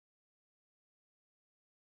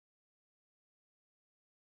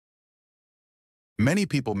Many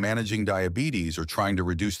people managing diabetes or trying to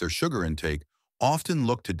reduce their sugar intake often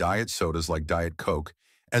look to diet sodas like Diet Coke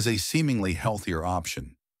as a seemingly healthier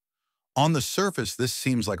option. On the surface, this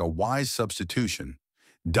seems like a wise substitution.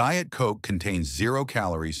 Diet Coke contains 0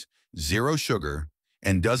 calories, 0 sugar,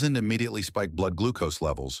 and doesn't immediately spike blood glucose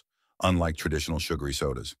levels, unlike traditional sugary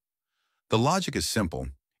sodas. The logic is simple.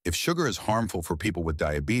 If sugar is harmful for people with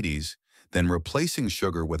diabetes, then replacing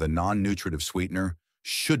sugar with a non-nutritive sweetener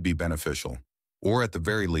should be beneficial, or at the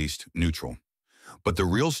very least, neutral. But the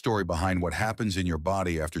real story behind what happens in your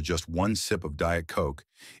body after just one sip of Diet Coke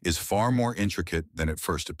is far more intricate than it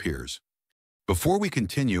first appears. Before we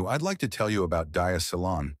continue, I'd like to tell you about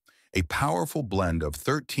Insulin, a powerful blend of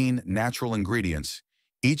 13 natural ingredients,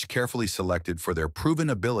 each carefully selected for their proven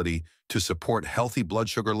ability to support healthy blood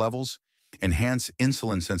sugar levels, enhance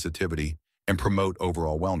insulin sensitivity, and promote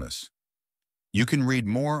overall wellness. You can read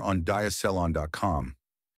more on diacellon.com.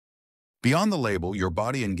 Beyond the label, your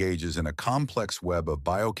body engages in a complex web of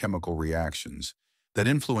biochemical reactions that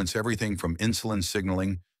influence everything from insulin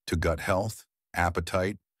signaling to gut health,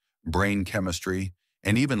 appetite, brain chemistry,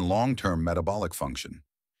 and even long-term metabolic function.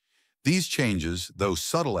 These changes, though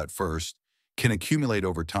subtle at first, can accumulate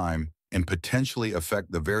over time and potentially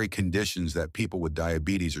affect the very conditions that people with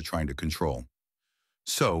diabetes are trying to control.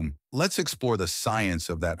 So, let's explore the science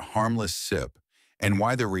of that harmless sip and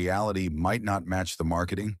why the reality might not match the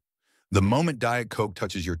marketing. The moment Diet Coke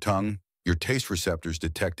touches your tongue, your taste receptors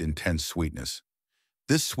detect intense sweetness.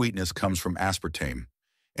 This sweetness comes from aspartame,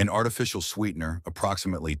 an artificial sweetener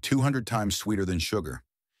approximately 200 times sweeter than sugar.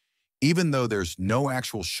 Even though there's no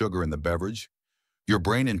actual sugar in the beverage, your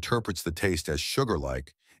brain interprets the taste as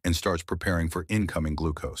sugar-like and starts preparing for incoming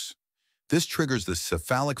glucose. This triggers the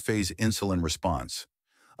cephalic phase insulin response,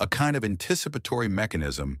 a kind of anticipatory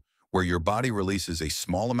mechanism where your body releases a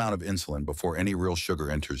small amount of insulin before any real sugar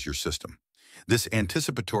enters your system. This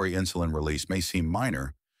anticipatory insulin release may seem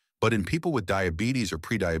minor, but in people with diabetes or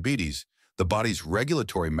prediabetes, the body's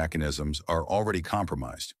regulatory mechanisms are already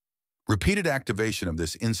compromised. Repeated activation of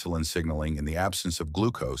this insulin signaling in the absence of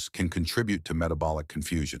glucose can contribute to metabolic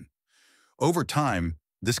confusion. Over time,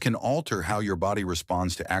 this can alter how your body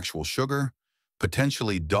responds to actual sugar,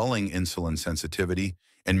 potentially dulling insulin sensitivity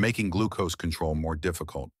and making glucose control more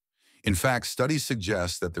difficult. In fact, studies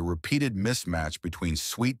suggest that the repeated mismatch between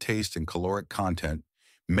sweet taste and caloric content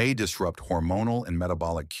may disrupt hormonal and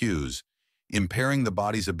metabolic cues, impairing the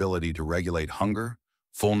body's ability to regulate hunger,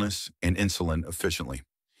 fullness, and insulin efficiently.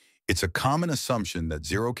 It's a common assumption that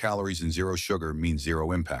 0 calories and 0 sugar means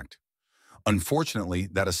zero impact. Unfortunately,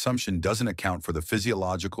 that assumption doesn't account for the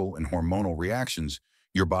physiological and hormonal reactions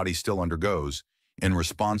your body still undergoes in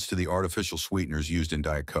response to the artificial sweeteners used in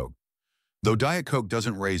Diet Coke. Though Diet Coke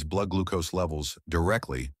doesn't raise blood glucose levels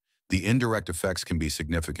directly, the indirect effects can be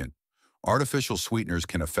significant. Artificial sweeteners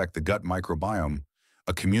can affect the gut microbiome,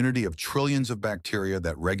 a community of trillions of bacteria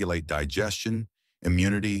that regulate digestion,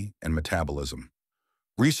 immunity, and metabolism.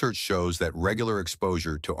 Research shows that regular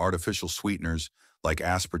exposure to artificial sweeteners like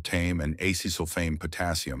aspartame and acesulfame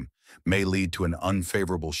potassium may lead to an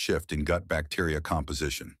unfavorable shift in gut bacteria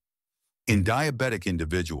composition. In diabetic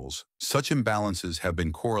individuals, such imbalances have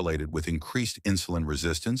been correlated with increased insulin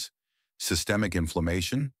resistance, systemic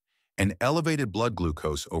inflammation, and elevated blood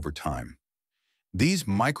glucose over time. These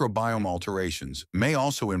microbiome alterations may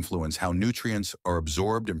also influence how nutrients are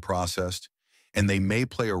absorbed and processed, and they may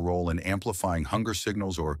play a role in amplifying hunger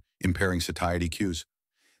signals or impairing satiety cues.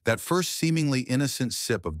 That first seemingly innocent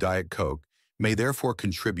sip of Diet Coke may therefore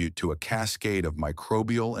contribute to a cascade of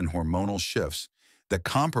microbial and hormonal shifts that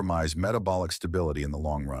compromise metabolic stability in the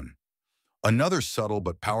long run. Another subtle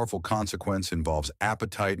but powerful consequence involves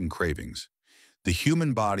appetite and cravings. The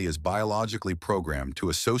human body is biologically programmed to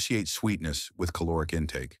associate sweetness with caloric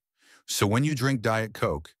intake. So when you drink Diet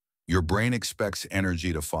Coke, your brain expects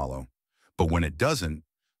energy to follow. But when it doesn't,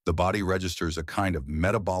 the body registers a kind of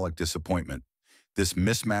metabolic disappointment. This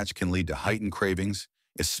mismatch can lead to heightened cravings,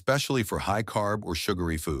 especially for high-carb or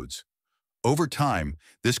sugary foods. Over time,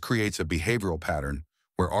 this creates a behavioral pattern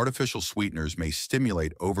where artificial sweeteners may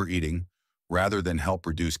stimulate overeating rather than help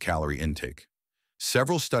reduce calorie intake.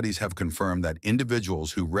 Several studies have confirmed that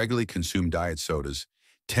individuals who regularly consume diet sodas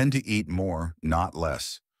tend to eat more, not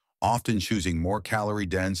less, often choosing more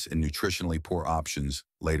calorie-dense and nutritionally poor options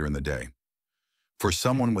later in the day. For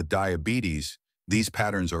someone with diabetes, these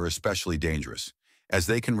patterns are especially dangerous, as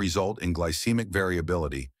they can result in glycemic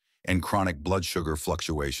variability and chronic blood sugar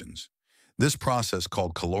fluctuations. This process,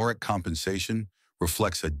 called caloric compensation,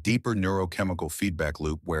 reflects a deeper neurochemical feedback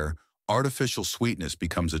loop where artificial sweetness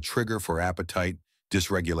becomes a trigger for appetite,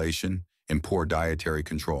 dysregulation, and poor dietary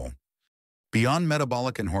control. Beyond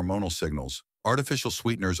metabolic and hormonal signals, Artificial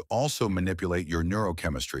sweeteners also manipulate your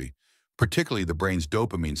neurochemistry, particularly the brain's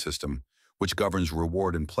dopamine system, which governs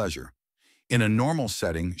reward and pleasure. In a normal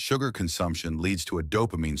setting, sugar consumption leads to a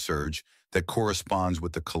dopamine surge that corresponds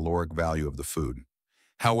with the caloric value of the food.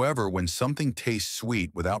 However, when something tastes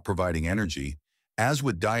sweet without providing energy, as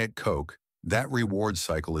with Diet Coke, that reward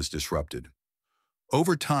cycle is disrupted.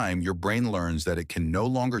 Over time, your brain learns that it can no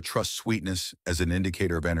longer trust sweetness as an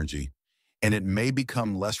indicator of energy, and it may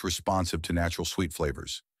become less responsive to natural sweet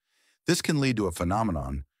flavors. This can lead to a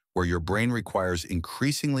phenomenon where your brain requires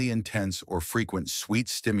increasingly intense or frequent sweet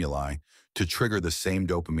stimuli to trigger the same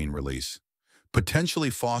dopamine release, potentially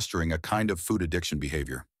fostering a kind of food addiction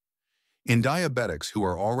behavior. In diabetics who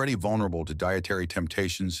are already vulnerable to dietary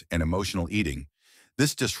temptations and emotional eating,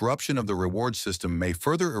 this disruption of the reward system may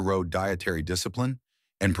further erode dietary discipline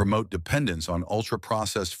and promote dependence on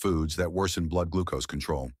ultra-processed foods that worsen blood glucose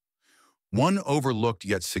control. One overlooked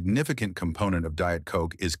yet significant component of Diet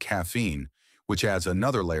Coke is caffeine, which adds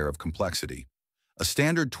another layer of complexity. A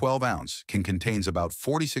standard 12-ounce can contain about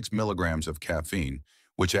 46 milligrams of caffeine,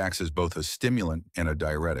 which acts as both a stimulant and a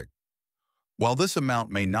diuretic. While this amount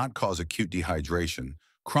may not cause acute dehydration,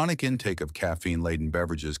 chronic intake of caffeine-laden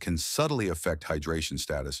beverages can subtly affect hydration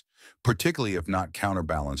status, particularly if not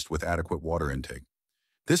counterbalanced with adequate water intake.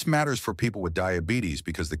 This matters for people with diabetes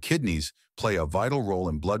because the kidneys play a vital role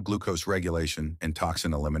in blood glucose regulation and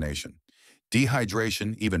toxin elimination.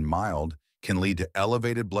 Dehydration, even mild, can lead to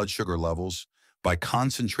elevated blood sugar levels by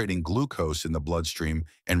concentrating glucose in the bloodstream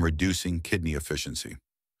and reducing kidney efficiency.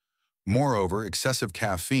 Moreover, excessive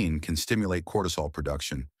caffeine can stimulate cortisol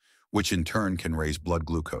production, which in turn can raise blood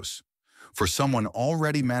glucose. For someone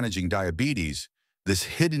already managing diabetes, this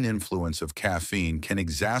hidden influence of caffeine can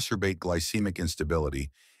exacerbate glycemic instability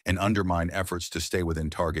and undermine efforts to stay within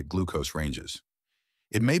target glucose ranges.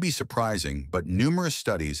 It may be surprising, but numerous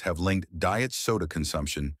studies have linked diet soda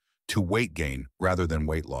consumption to weight gain rather than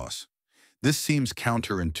weight loss. This seems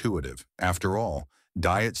counterintuitive. After all,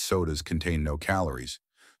 diet sodas contain no calories.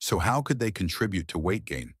 So how could they contribute to weight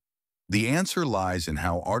gain? The answer lies in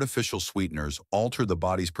how artificial sweeteners alter the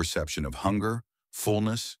body's perception of hunger,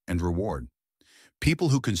 fullness, and reward. People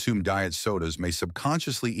who consume diet sodas may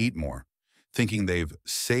subconsciously eat more, thinking they've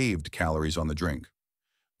saved calories on the drink.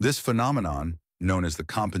 This phenomenon, known as the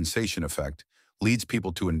compensation effect, leads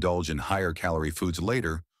people to indulge in higher calorie foods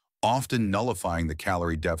later, often nullifying the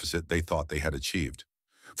calorie deficit they thought they had achieved.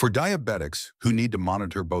 For diabetics who need to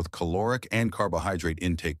monitor both caloric and carbohydrate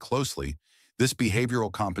intake closely, this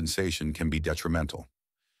behavioral compensation can be detrimental.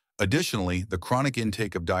 Additionally, the chronic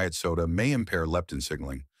intake of diet soda may impair leptin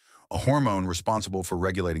signaling, a hormone responsible for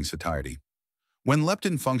regulating satiety. When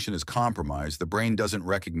leptin function is compromised, the brain doesn't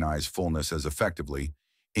recognize fullness as effectively,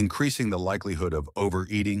 increasing the likelihood of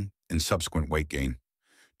overeating and subsequent weight gain,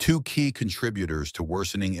 two key contributors to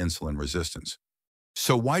worsening insulin resistance.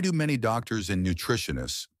 So why do many doctors and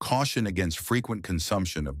nutritionists caution against frequent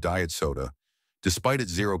consumption of diet soda, despite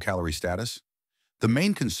its zero-calorie status? The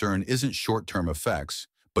main concern isn't short-term effects,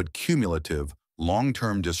 but cumulative,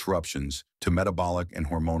 long-term disruptions to metabolic and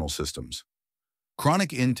hormonal systems.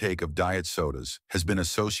 Chronic intake of diet sodas has been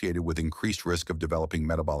associated with increased risk of developing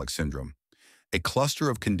metabolic syndrome, a cluster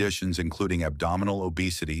of conditions including abdominal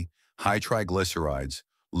obesity, high triglycerides,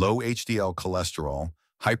 low HDL cholesterol,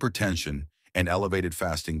 hypertension, and elevated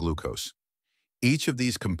fasting glucose. Each of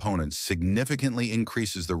these components significantly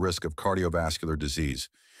increases the risk of cardiovascular disease,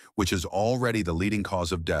 which is already the leading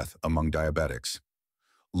cause of death among diabetics.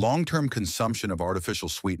 Long-term consumption of artificial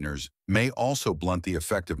sweeteners may also blunt the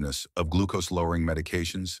effectiveness of glucose-lowering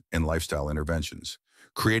medications and lifestyle interventions,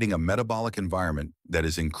 creating a metabolic environment that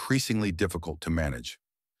is increasingly difficult to manage.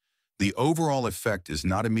 The overall effect is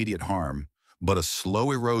not immediate harm, but a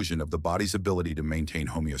slow erosion of the body's ability to maintain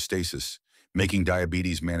homeostasis, making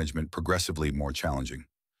diabetes management progressively more challenging.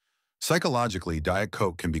 Psychologically, Diet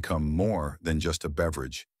Coke can become more than just a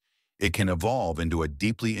beverage. It can evolve into a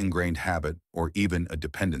deeply ingrained habit or even a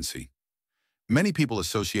dependency. Many people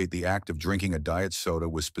associate the act of drinking a diet soda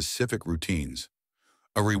with specific routines: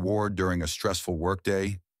 a reward during a stressful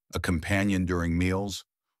workday, a companion during meals,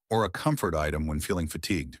 or a comfort item when feeling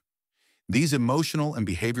fatigued. These emotional and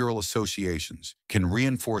behavioral associations can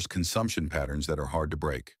reinforce consumption patterns that are hard to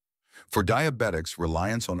break. For diabetics,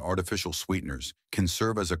 reliance on artificial sweeteners can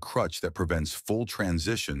serve as a crutch that prevents full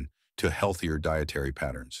transition to healthier dietary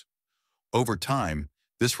patterns. Over time,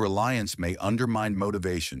 this reliance may undermine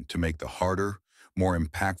motivation to make the harder, more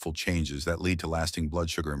impactful changes that lead to lasting blood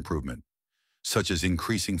sugar improvement, such as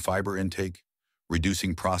increasing fiber intake,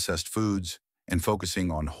 reducing processed foods, and focusing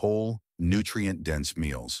on whole, nutrient-dense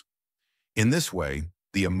meals. In this way,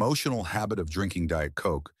 the emotional habit of drinking Diet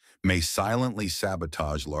Coke may silently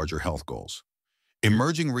sabotage larger health goals.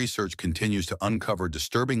 Emerging research continues to uncover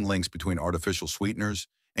disturbing links between artificial sweeteners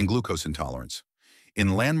and glucose intolerance.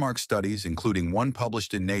 In landmark studies, including one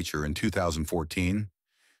published in Nature in 2014,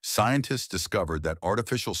 scientists discovered that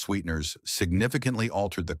artificial sweeteners significantly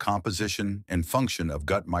altered the composition and function of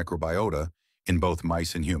gut microbiota in both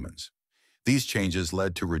mice and humans. These changes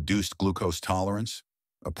led to reduced glucose tolerance,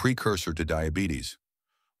 a precursor to diabetes.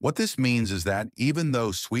 What this means is that even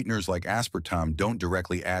though sweeteners like aspartame don't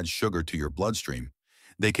directly add sugar to your bloodstream,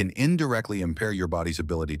 they can indirectly impair your body's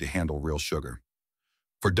ability to handle real sugar.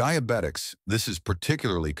 For diabetics, this is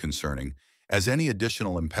particularly concerning, as any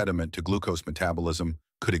additional impediment to glucose metabolism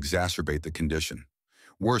could exacerbate the condition.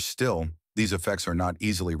 Worse still, these effects are not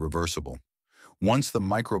easily reversible. Once the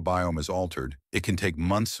microbiome is altered, it can take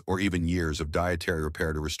months or even years of dietary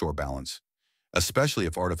repair to restore balance, especially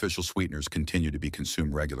if artificial sweeteners continue to be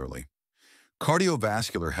consumed regularly.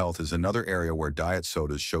 Cardiovascular health is another area where diet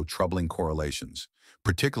sodas show troubling correlations,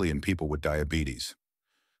 particularly in people with diabetes.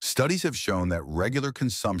 Studies have shown that regular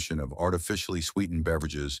consumption of artificially sweetened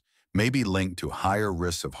beverages may be linked to higher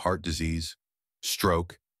risks of heart disease,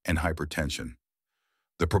 stroke, and hypertension.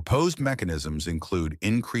 The proposed mechanisms include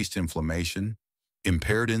increased inflammation,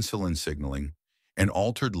 impaired insulin signaling, and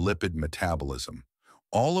altered lipid metabolism,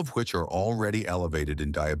 all of which are already elevated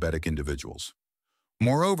in diabetic individuals.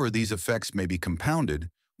 Moreover, these effects may be compounded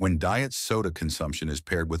when diet soda consumption is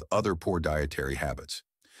paired with other poor dietary habits,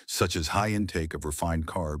 such as high intake of refined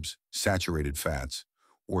carbs, saturated fats,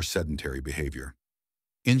 or sedentary behavior.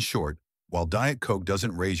 In short, while Diet Coke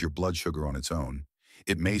doesn't raise your blood sugar on its own,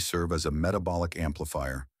 it may serve as a metabolic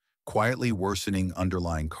amplifier, quietly worsening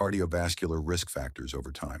underlying cardiovascular risk factors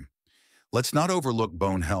over time. Let's not overlook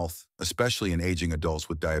bone health, especially in aging adults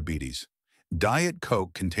with diabetes. Diet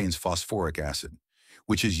Coke contains phosphoric acid,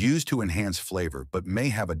 which is used to enhance flavor but may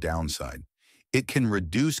have a downside. It can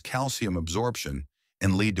reduce calcium absorption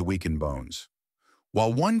and lead to weakened bones.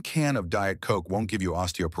 While one can of Diet Coke won't give you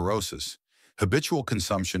osteoporosis, habitual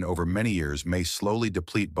consumption over many years may slowly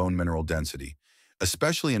deplete bone mineral density,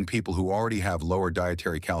 especially in people who already have lower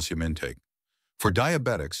dietary calcium intake. For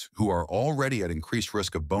diabetics who are already at increased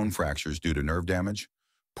risk of bone fractures due to nerve damage,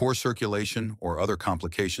 poor circulation, or other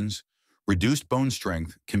complications, reduced bone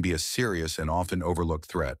strength can be a serious and often overlooked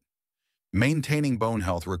threat. Maintaining bone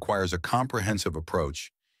health requires a comprehensive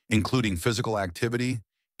approach, including physical activity,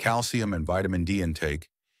 calcium and vitamin D intake,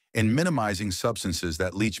 and minimizing substances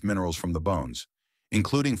that leach minerals from the bones,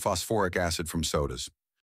 including phosphoric acid from sodas.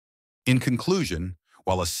 In conclusion,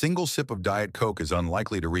 while a single sip of Diet Coke is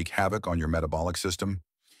unlikely to wreak havoc on your metabolic system,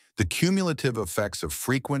 the cumulative effects of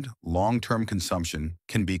frequent, long-term consumption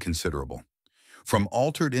can be considerable. From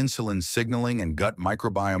altered insulin signaling and gut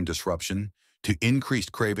microbiome disruption to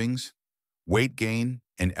increased cravings, weight gain,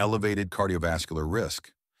 and elevated cardiovascular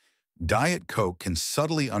risk, Diet Coke can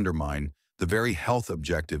subtly undermine the very health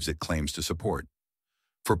objectives it claims to support.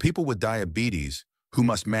 For people with diabetes, who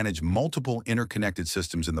must manage multiple interconnected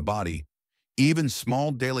systems in the body, even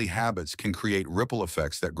small daily habits can create ripple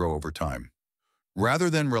effects that grow over time. Rather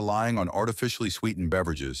than relying on artificially sweetened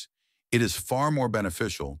beverages, it is far more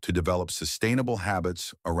beneficial to develop sustainable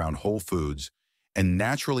habits around whole foods and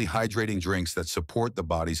naturally hydrating drinks that support the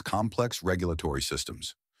body's complex regulatory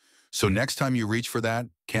systems. So next time you reach for that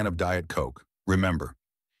can of Diet Coke, remember,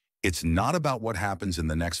 it's not about what happens in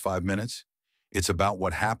the next 5 minutes, it's about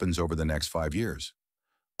what happens over the next 5 years.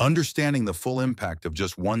 Understanding the full impact of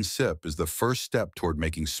just one sip is the first step toward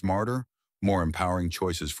making smarter, more empowering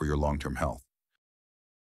choices for your long-term health.